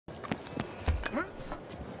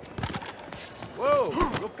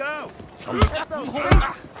Look out!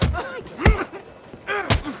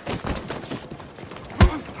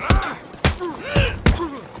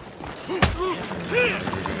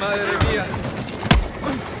 Madre mía.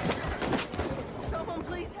 Someone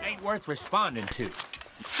please help. Ain't worth responding to.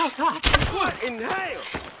 What in hell?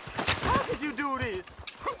 How could you do this?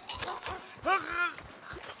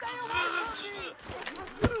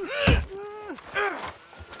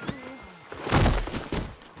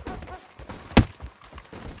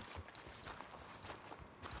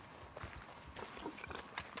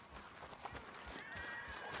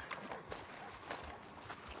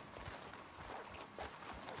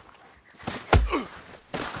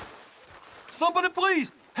 Somebody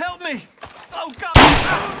please, help me! Oh, God!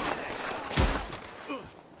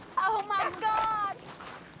 Oh, my God!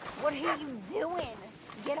 What are you doing?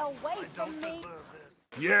 Get away from me!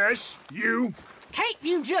 Yes, you? Can't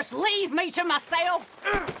you just leave me to myself?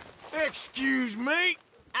 Excuse me?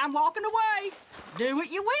 I'm walking away. Do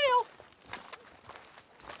what you will.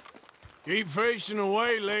 Keep facing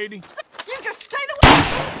away, lady. You just stay away.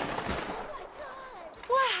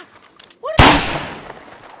 Wow. What is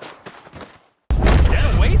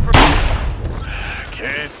Get away from me!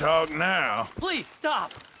 Can't talk now. Please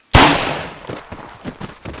stop!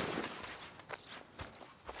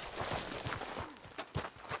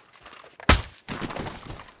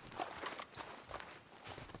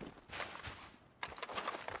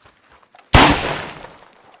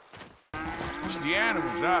 It's the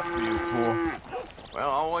animals I feel for. Well,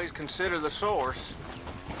 always consider the source.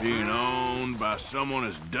 Being owned by someone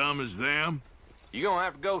as dumb as them? You're gonna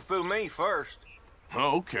have to go through me first.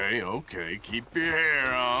 Okay, okay. Keep your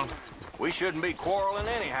hair on. We shouldn't be quarreling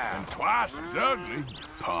anyhow. And twice as ugly, you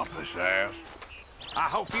pompous ass. I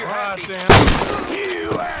hope you're All right, happy. then.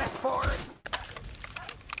 You asked for it.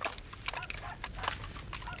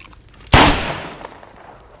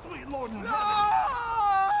 Sweet Lord in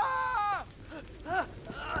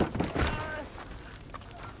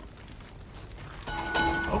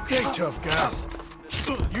Okay, tough guy.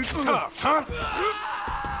 You tough, huh?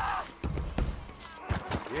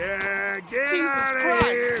 Yeah, get out of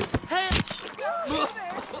here!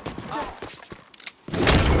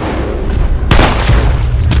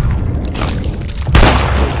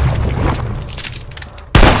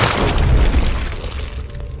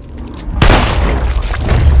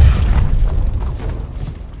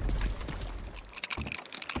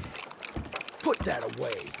 Put that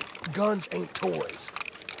away. Guns ain't toys.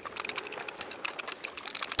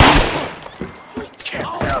 Get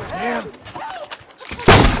out, man!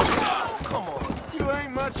 Come on. You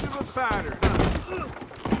ain't much of a fighter, huh?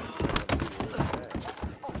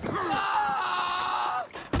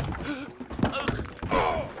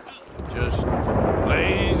 Just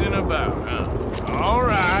lazing about, huh? All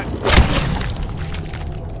right.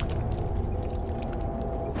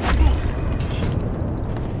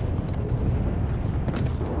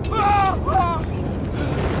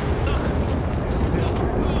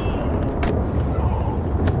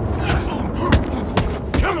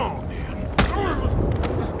 Come on, then.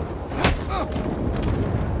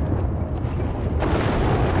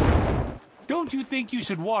 Don't you think you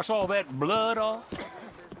should wash all that blood off?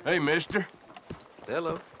 Hey, mister.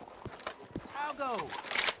 Hello. I'll go.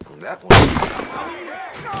 That one.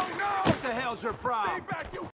 No, no! What the hell's your problem?